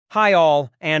Hi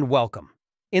all, and welcome.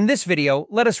 In this video,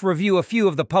 let us review a few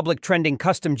of the public trending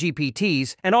custom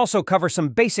GPTs and also cover some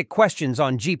basic questions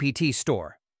on GPT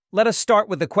Store. Let us start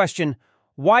with the question,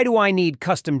 why do I need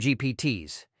custom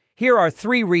GPTs? Here are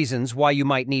 3 reasons why you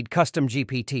might need custom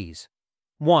GPTs.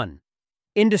 1.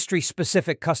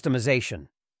 Industry-specific customization.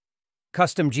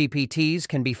 Custom GPTs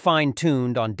can be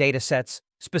fine-tuned on datasets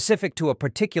specific to a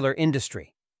particular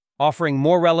industry, offering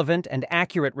more relevant and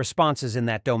accurate responses in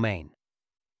that domain.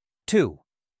 2.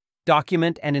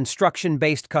 Document and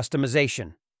instruction-based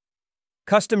customization.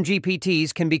 Custom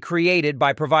GPTs can be created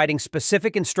by providing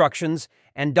specific instructions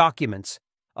and documents,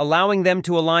 allowing them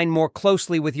to align more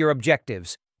closely with your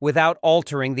objectives without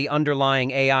altering the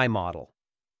underlying AI model.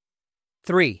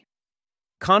 3.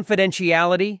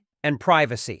 Confidentiality and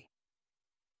privacy.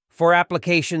 For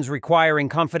applications requiring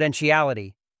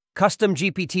confidentiality, custom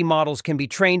GPT models can be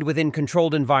trained within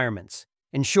controlled environments,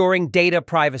 ensuring data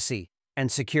privacy and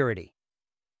security.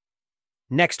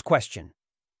 Next question.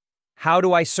 How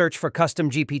do I search for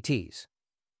custom GPTs?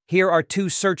 Here are 2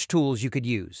 search tools you could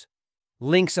use.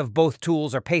 Links of both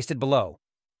tools are pasted below.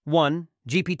 1.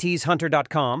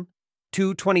 GPTshunter.com.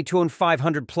 2.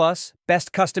 22,500 plus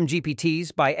Best Custom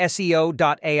GPTs by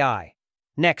SEO.ai.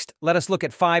 Next, let us look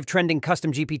at 5 trending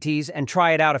custom GPTs and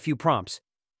try it out a few prompts.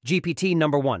 GPT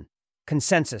number 1.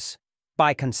 Consensus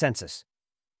by Consensus.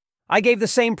 I gave the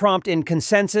same prompt in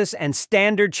Consensus and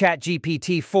standard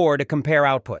ChatGPT-4 to compare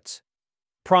outputs.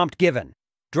 Prompt given.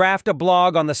 Draft a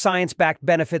blog on the science-backed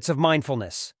benefits of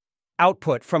mindfulness.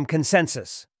 Output from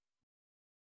Consensus.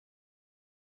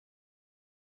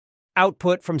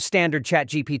 Output from standard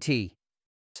ChatGPT.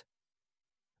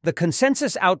 The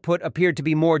Consensus output appeared to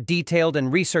be more detailed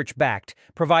and research-backed,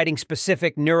 providing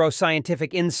specific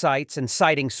neuroscientific insights and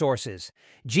citing sources.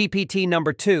 GPT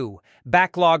number 2,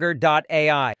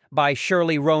 Backloger.ai by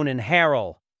Shirley Ronan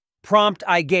Harrell. Prompt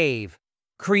I gave.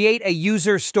 Create a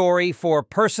user story for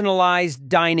personalized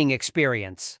dining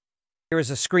experience. Here is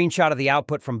a screenshot of the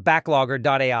output from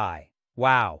Backloger.ai.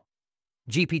 Wow.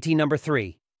 GPT number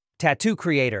 3, Tattoo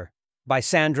Creator by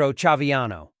Sandro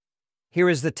Chaviano. Here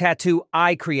is the tattoo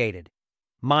I created.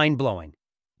 Mind-blowing.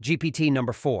 GPT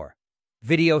number 4,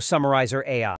 Video Summarizer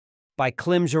AI by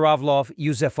Klim Zhuravlov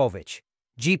Yuzefovich.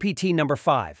 GPT number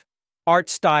 5, Art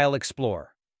Style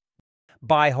Explorer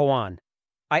by Hoan.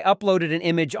 I uploaded an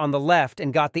image on the left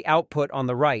and got the output on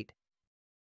the right.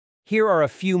 Here are a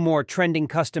few more trending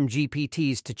custom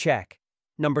GPTs to check.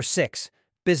 Number 6,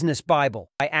 Business Bible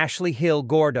by Ashley Hill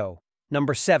Gordo.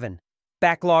 Number 7,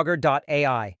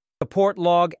 Backlogger.ai. Support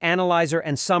Log Analyzer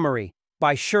and Summary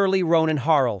by Shirley Ronan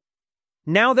Harrell.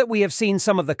 Now that we have seen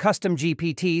some of the custom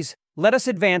GPTs, let us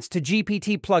advance to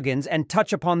GPT plugins and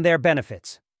touch upon their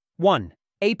benefits. 1.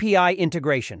 API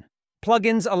integration.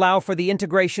 Plugins allow for the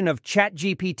integration of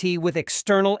ChatGPT with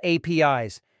external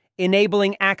APIs,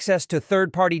 enabling access to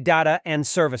third-party data and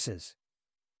services.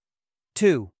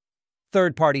 2.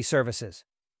 Third-party services.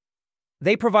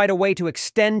 They provide a way to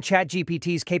extend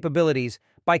ChatGPT's capabilities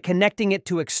by connecting it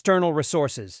to external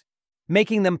resources,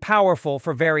 making them powerful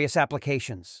for various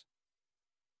applications.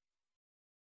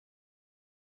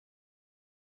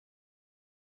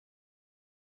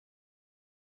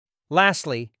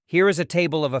 Lastly, here is a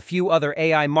table of a few other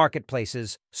AI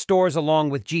marketplaces, stores along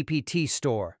with GPT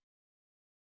Store.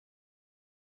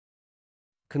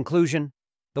 Conclusion: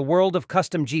 the world of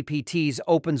custom GPTs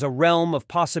opens a realm of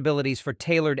possibilities for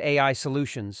tailored AI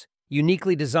solutions,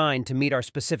 uniquely designed to meet our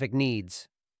specific needs.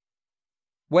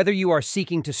 Whether you are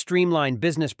seeking to streamline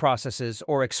business processes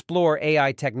or explore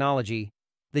AI technology,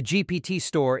 the GPT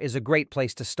Store is a great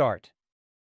place to start.